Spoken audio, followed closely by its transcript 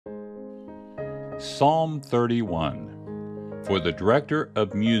Psalm 31. For the director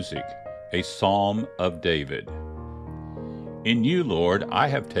of music, a psalm of David. In you, Lord, I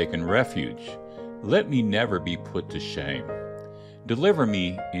have taken refuge. Let me never be put to shame. Deliver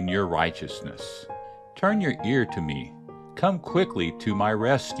me in your righteousness. Turn your ear to me. Come quickly to my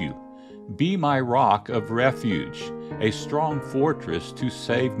rescue. Be my rock of refuge, a strong fortress to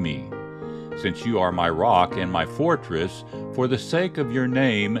save me. Since you are my rock and my fortress, for the sake of your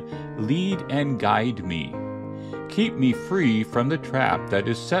name, lead and guide me. Keep me free from the trap that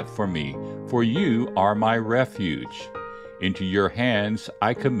is set for me, for you are my refuge. Into your hands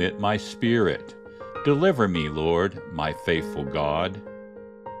I commit my spirit. Deliver me, Lord, my faithful God.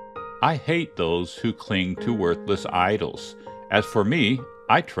 I hate those who cling to worthless idols. As for me,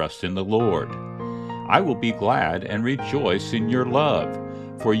 I trust in the Lord. I will be glad and rejoice in your love,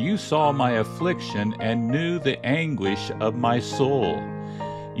 for you saw my affliction and knew the anguish of my soul.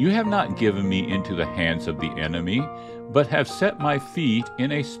 You have not given me into the hands of the enemy, but have set my feet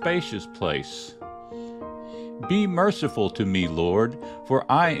in a spacious place. Be merciful to me, Lord,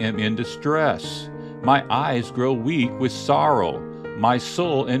 for I am in distress. My eyes grow weak with sorrow, my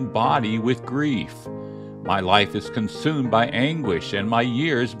soul and body with grief. My life is consumed by anguish, and my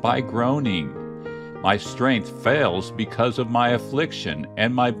years by groaning. My strength fails because of my affliction,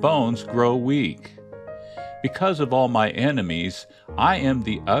 and my bones grow weak. Because of all my enemies, I am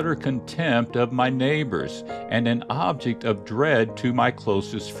the utter contempt of my neighbors, and an object of dread to my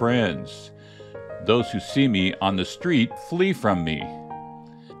closest friends. Those who see me on the street flee from me.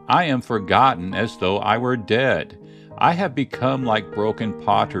 I am forgotten as though I were dead. I have become like broken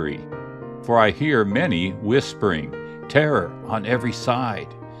pottery. For I hear many whispering, terror on every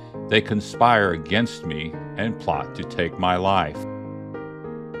side. They conspire against me and plot to take my life.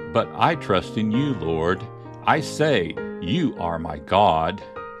 But I trust in you, Lord. I say, you are my God.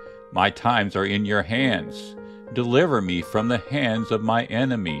 My times are in your hands. Deliver me from the hands of my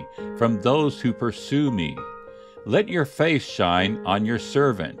enemy, from those who pursue me. Let your face shine on your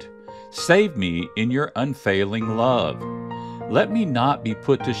servant. Save me in your unfailing love. Let me not be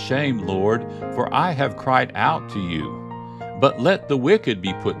put to shame, Lord, for I have cried out to you. But let the wicked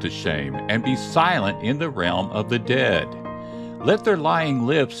be put to shame, and be silent in the realm of the dead. Let their lying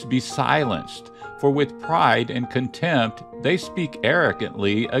lips be silenced, for with pride and contempt they speak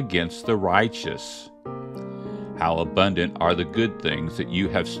arrogantly against the righteous. How abundant are the good things that you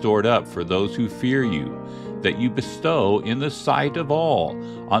have stored up for those who fear you, that you bestow in the sight of all,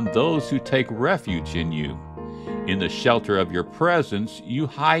 on those who take refuge in you. In the shelter of your presence you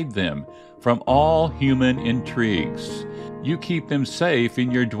hide them from all human intrigues. You keep them safe in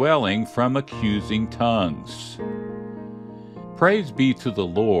your dwelling from accusing tongues. Praise be to the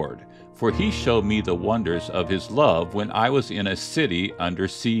Lord, for he showed me the wonders of his love when I was in a city under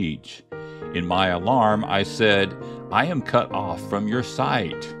siege. In my alarm I said, I am cut off from your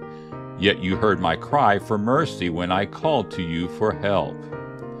sight. Yet you heard my cry for mercy when I called to you for help.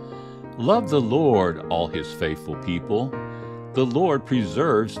 Love the Lord, all his faithful people. The Lord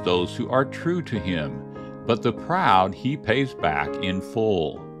preserves those who are true to him, but the proud he pays back in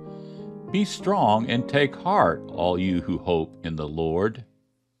full. Be strong and take heart, all you who hope in the Lord.